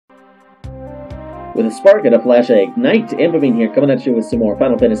With a spark and a flash, I ignite. Ambamine here, coming at you with some more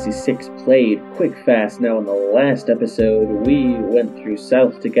Final Fantasy VI played quick fast. Now, in the last episode, we went through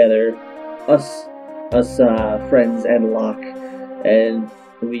South together, us friends and Locke, and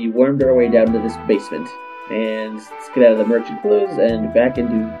we wormed our way down to this basement. And let's get out of the merchant clothes and back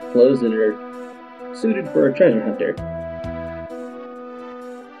into clothes that are suited for a treasure hunter.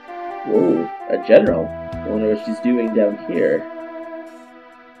 Whoa, a general. I wonder what she's doing down here.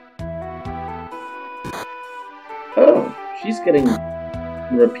 Oh, she's getting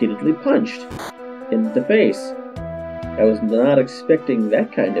repeatedly punched in the face. I was not expecting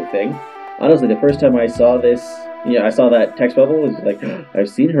that kind of thing. Honestly, the first time I saw this, I saw that text bubble, it was like, I've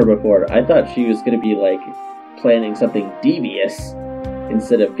seen her before. I thought she was going to be, like, planning something devious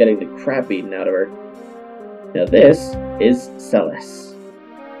instead of getting the crap beaten out of her. Now this is Celis.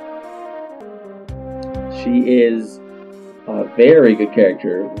 She is a very good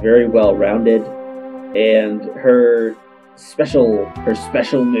character, very well-rounded. And her special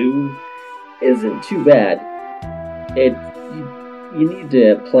move isn't too bad. You need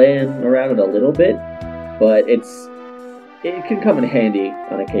to plan around it a little bit, but it can come in handy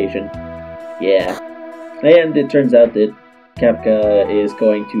on occasion. Yeah. And it turns out that Kefka is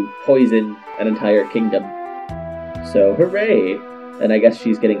going to poison an entire kingdom. So hooray! And I guess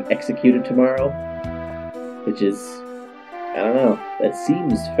she's getting executed tomorrow, which is, I don't know, that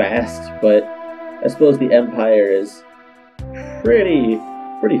seems fast, but I suppose the Empire is pretty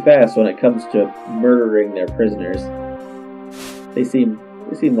fast when it comes to murdering their prisoners. They seem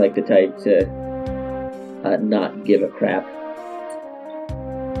like the type to not give a crap.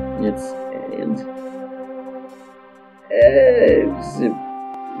 It's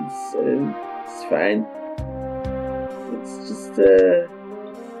fine. It's just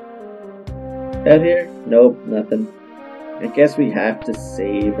out here. Nope, nothing. I guess we have to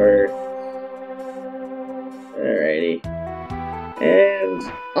save her. Alrighty. And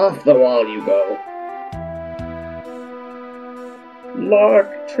off the wall you go.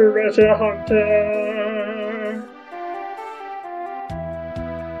 Locke, treasure hunter!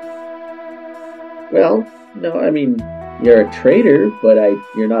 Well, no, I mean, you're a traitor, but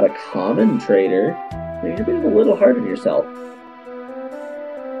you're not a common traitor. You're being a little hard on yourself.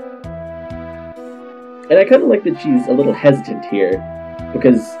 And I kind of like that she's a little hesitant here,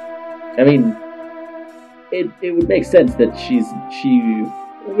 because, I mean, it would make sense that she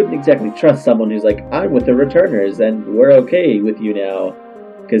wouldn't exactly trust someone who's like, I'm with the returners and we're okay with you now.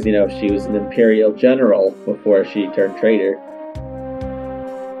 Because, she was an Imperial general before she turned traitor.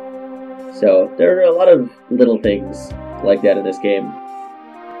 So, there are a lot of little things like that in this game.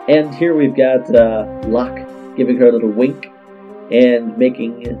 And here we've got Locke giving her a little wink and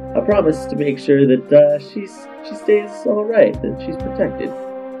making a promise to make sure that she stays alright, that she's protected.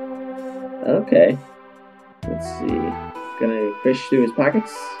 Okay. Let's see. Gonna fish through his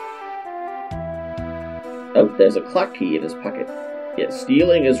pockets. Oh, there's a clock key in his pocket. Yeah,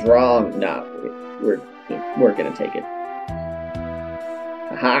 stealing is wrong. No, we're gonna take it.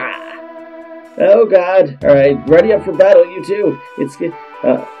 Aha! Oh God! All right, ready up for battle, you two. It's good.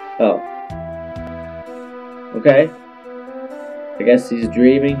 Oh. Okay. I guess he's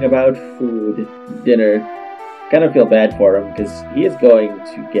dreaming about food, dinner. Kind of feel bad for him because he is going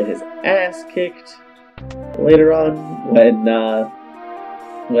to get his ass kicked later on, when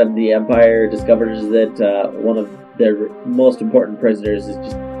the Empire discovers that one of their most important prisoners is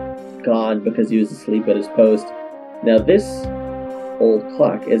just gone because he was asleep at his post. Now this old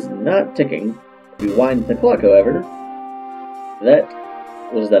clock is not ticking. If we wind the clock, however, that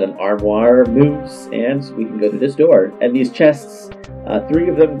an armoire moves, and we can go through this door. And these chests, 3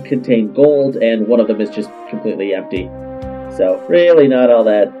 of them contain gold, and 1 of them is just completely empty. So really not all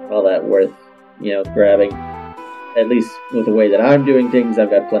that worth grabbing. At least with the way that I'm doing things, I've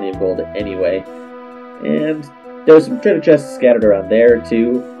got plenty of gold anyway. And there's some treasure chests scattered around there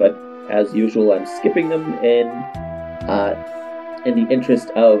too, but as usual, I'm skipping them in the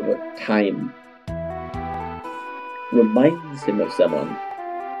interest of time. Reminds him of someone.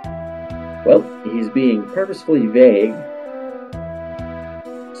 Well, he's being purposefully vague.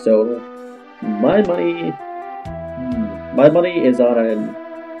 So my money is on a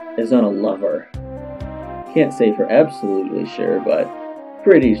lover. Can't say for absolutely sure, but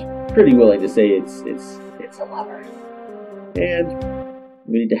pretty willing to say it's a lover. And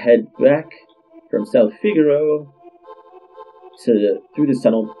we need to head back from South Figaro through this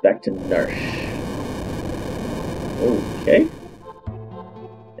tunnel back to Narsh. Okay.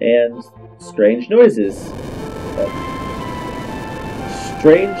 And strange noises.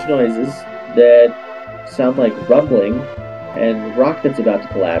 Strange noises that sound like rumbling and rock that's about to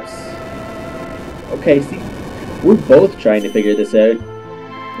collapse. Okay, see, we're both trying to figure this out.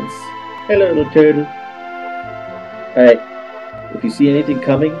 Hello, little turtle. Alright, if you see anything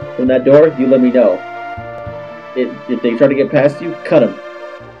coming from that door, you let me know. If they try to get past you, cut them.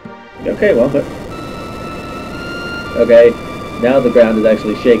 Okay, well, but... Okay, now the ground is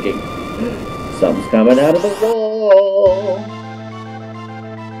actually shaking. Something's coming out of the wall!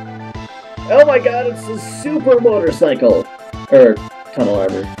 Oh my god, it's a super motorcycle! Or tunnel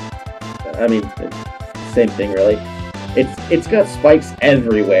armor. I mean, same thing really. It's got spikes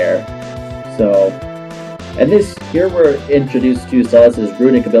everywhere. So, and this, here we're introduced to Celeste's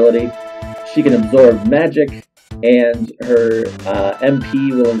runic ability. She can absorb magic, and her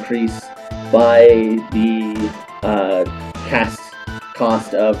MP will increase by the cast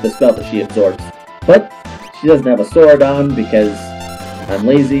cost of the spell that she absorbs. But she doesn't have a sword on because I'm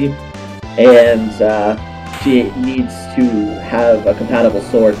lazy, and she needs to have a compatible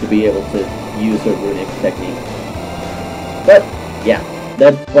sword to be able to use her runic technique. But, yeah,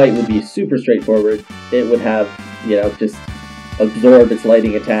 that fight would be super straightforward. It would have, you know, just absorb its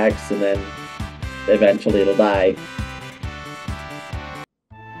lightning attacks, and then eventually it'll die.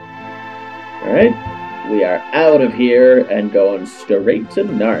 Alright, we are out of here and going straight to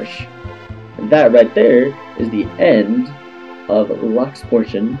Narsh. And that right there is the end of Locke's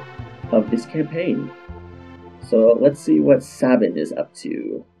portion of this campaign. So let's see what Sabin is up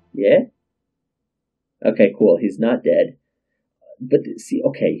to. Yeah? Okay, cool, he's not dead. But see,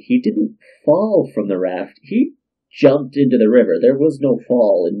 okay, he didn't fall from the raft. He jumped into the river. There was no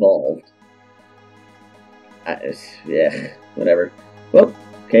fall involved. Yeah, whatever. Well,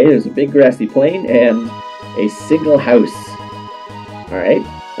 okay, there's a big grassy plain and a single house. Alright,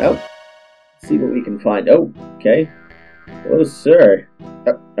 well, let's see what we can find. Oh, okay. Hello, sir.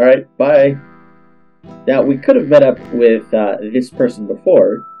 Alright, bye. Now, we could have met up with this person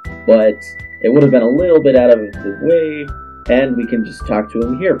before, but it would have been a little bit out of the way, and we can just talk to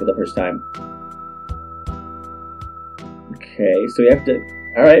him here for the first time. Okay, so we have to...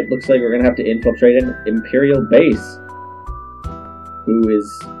 Alright, looks like we're gonna have to infiltrate an Imperial base, who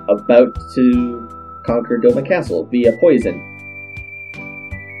is about to conquer Doma Castle via poison.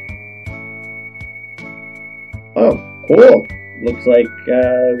 Oh, cool! Looks like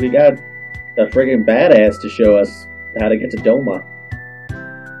we got a friggin' badass to show us how to get to Doma.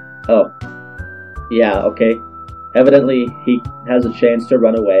 Oh. Yeah, okay. Evidently, he has a chance to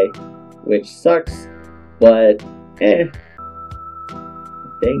run away, which sucks, but I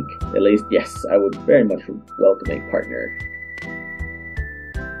think, at least, yes, I would very much welcome a partner.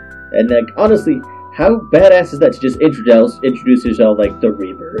 And, like, honestly, how badass is that to just introduce yourself like the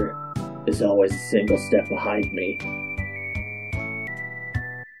Reaper is always a single step behind me.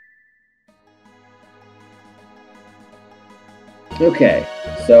 Okay,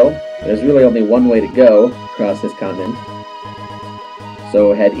 so there's really only one way to go across this continent.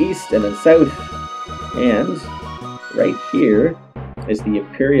 So head east and then south, and right here is the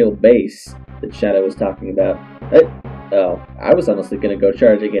Imperial base that Shadow was talking about. Oh, I was honestly going to go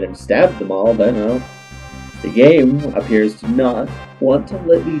charging in and stab them all, but no. The game appears to not want to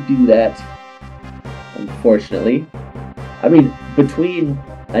let me do that, unfortunately. I mean, between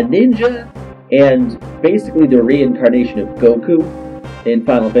a ninja and basically the reincarnation of Goku in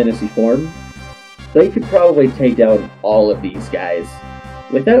Final Fantasy form, they could probably take down all of these guys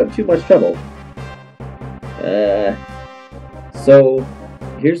without too much trouble. So,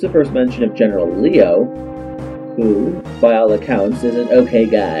 here's the first mention of General Leo, who, by all accounts, is an okay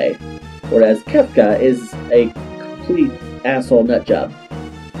guy, whereas Kefka is a complete asshole nutjob.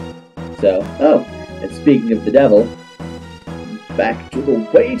 So, oh, and speaking of the devil, back to the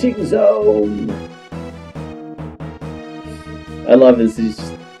waiting zone! I love this, he's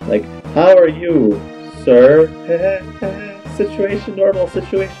just like, how are you, sir? Situation normal,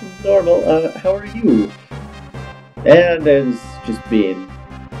 how are you? And is just being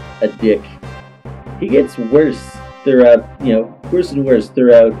a dick. He gets worse throughout, you know, worse and worse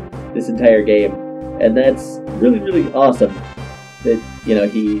throughout this entire game. And that's really, really awesome that, you know,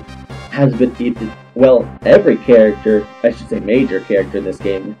 he has been, well, every character, I should say major character in this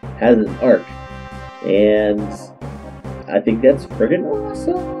game, has an arc. And I think that's friggin'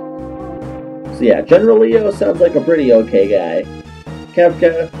 awesome. So yeah, General Leo sounds like a pretty okay guy.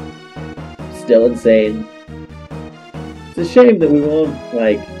 Kefka, still insane. It's a shame that we won't,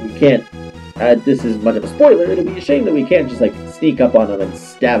 like, we can't, this is much of a spoiler, it'll be a shame that we can't just, like, sneak up on him and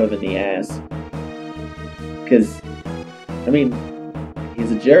stab him in the ass. Because, I mean,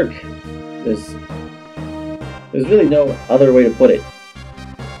 he's a jerk. There's really no other way to put it.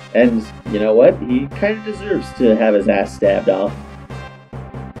 And, you know what? He kind of deserves to have his ass stabbed off.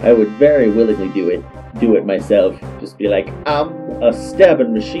 I would very willingly do it myself. Just be like, I'm a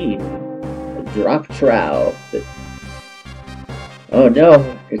stabbing machine. A drop trow. Oh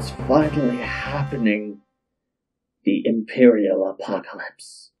no, it's finally happening. The Imperial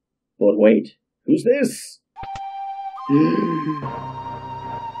apocalypse. But wait, who's this?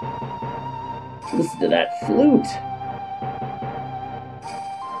 Listen to that flute.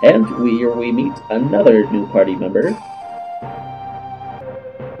 And we meet another new party member,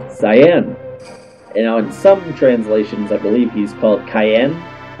 Cyan. And now in some translations, I believe he's called Cayenne.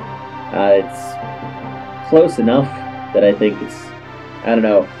 It's close enough that I think it's, I don't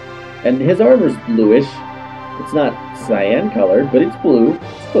know. And his armor's bluish. It's not cyan colored, but it's blue.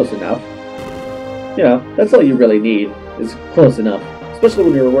 It's close enough. You know, that's all you really need, is close enough. Especially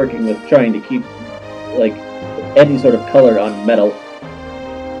when you're working with trying to keep, like, any sort of color on metal.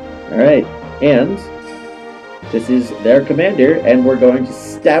 Alright, and this is their commander, and we're going to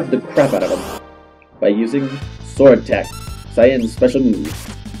stab the crap out of him by using sword tech, Cyan's special move.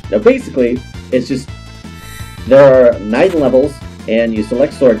 Now basically, it's just, there are 9 levels, and you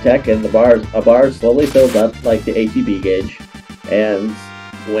select sword tech, and a bar slowly fills up like the ATB gauge, and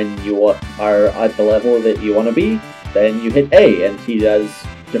when you are at the level that you want to be, then you hit A, and he does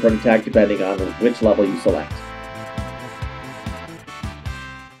different attack depending on which level you select.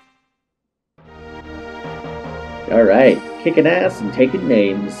 Alright, kicking ass and taking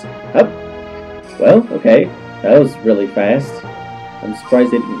names. Oh, well, okay, that was really fast. I'm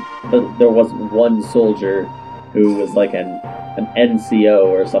surprised there wasn't one soldier who was like an NCO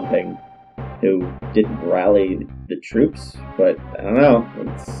or something who didn't rally the troops, but I don't know.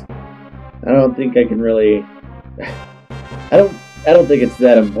 I don't think I can really. I don't think it's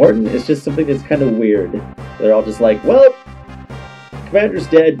that important. It's just something that's kind of weird. They're all just like, well, commander's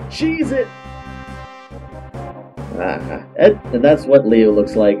dead. Cheese it. And that's what Leo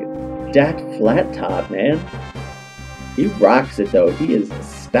looks like. Dat flat top, man. He rocks it though. He is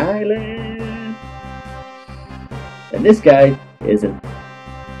styling. And this guy is an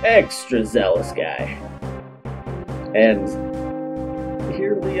extra zealous guy. And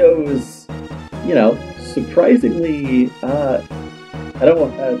here Leo is, you know, surprisingly, I don't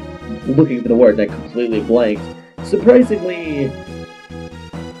want, looking for the word and I completely blanked. Surprisingly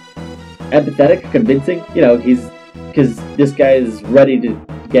empathetic, convincing, you know, because this guy is ready to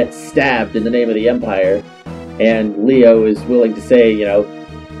get stabbed in the name of the Empire, and Leo is willing to say, you know,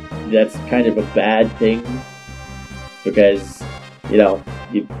 that's kind of a bad thing, because, you know,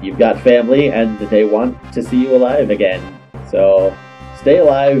 you've got family and they want to see you alive again, so stay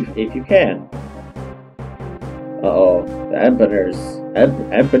alive if you can. Uh-oh, the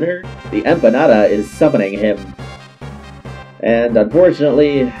Empanada is summoning him, and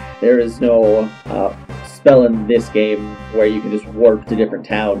unfortunately there is no spell in this game where you can just warp to different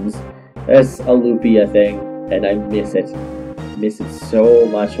towns. That's a Lupia thing, and I miss it. Miss it so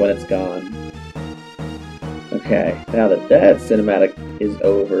much when it's gone. Okay, now that cinematic is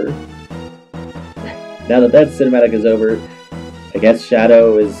over, I guess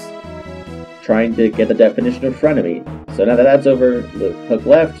Shadow is trying to get the definition of frenemy. So now that that's over, hook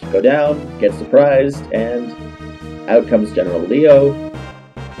left, go down, get surprised, and out comes General Leo.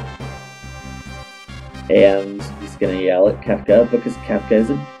 And he's gonna yell at Kefka because Kefka is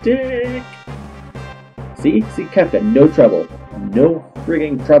a dick. See Kefka, no trouble. No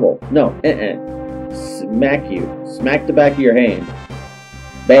frigging trouble. No, Smack you. Smack the back of your hand.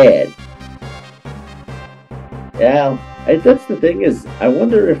 Bad. Yeah, that's the thing is, I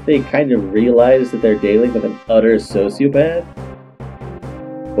wonder if they kind of realize that they're dealing with an utter sociopath.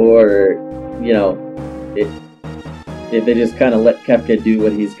 Or, you know, if they just kind of let Kefka do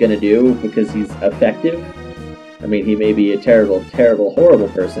what he's gonna do because he's effective. I mean, he may be a terrible, terrible, horrible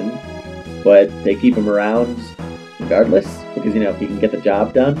person, but they keep him around regardless because, you know, he can get the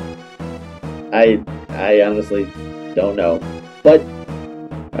job done. I honestly don't know. But,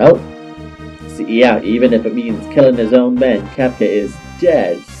 well, see, yeah, even if it means killing his own men, Kefka is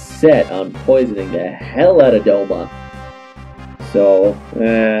dead set on poisoning the hell out of Doma. So,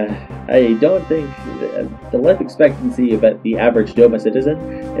 I don't think the life expectancy of the average Doma citizen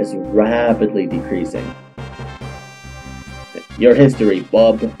is rapidly decreasing. Your history,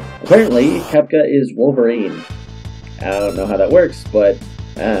 Bob. Apparently, Kefka is Wolverine. I don't know how that works, but,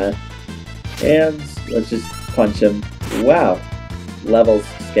 and let's just punch him. Wow. Levels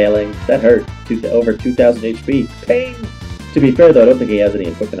scaling. That hurt. Over 2,000 HP. Pain! To be fair, though, I don't think he has any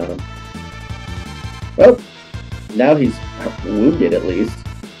equipment on him. Well, now he's wounded, at least.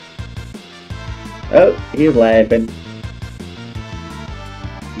 Oh, he's laughing.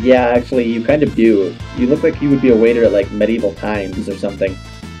 Yeah, actually, you kind of do. You look like you would be a waiter at, like, medieval times or something.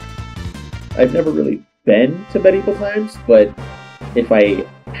 I've never really been to medieval times, but if I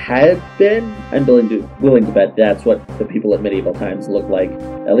had been, I'm willing to bet that's what the people at medieval times look like,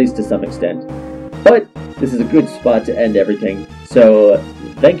 at least to some extent. But this is a good spot to end everything, so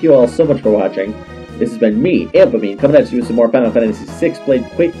thank you all so much for watching. This has been me, Ampamine, coming at you with some more Final Fantasy VI played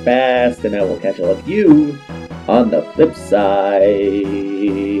quick fast, and I will catch all of you on the flip side.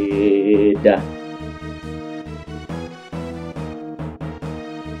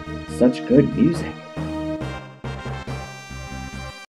 Such good music.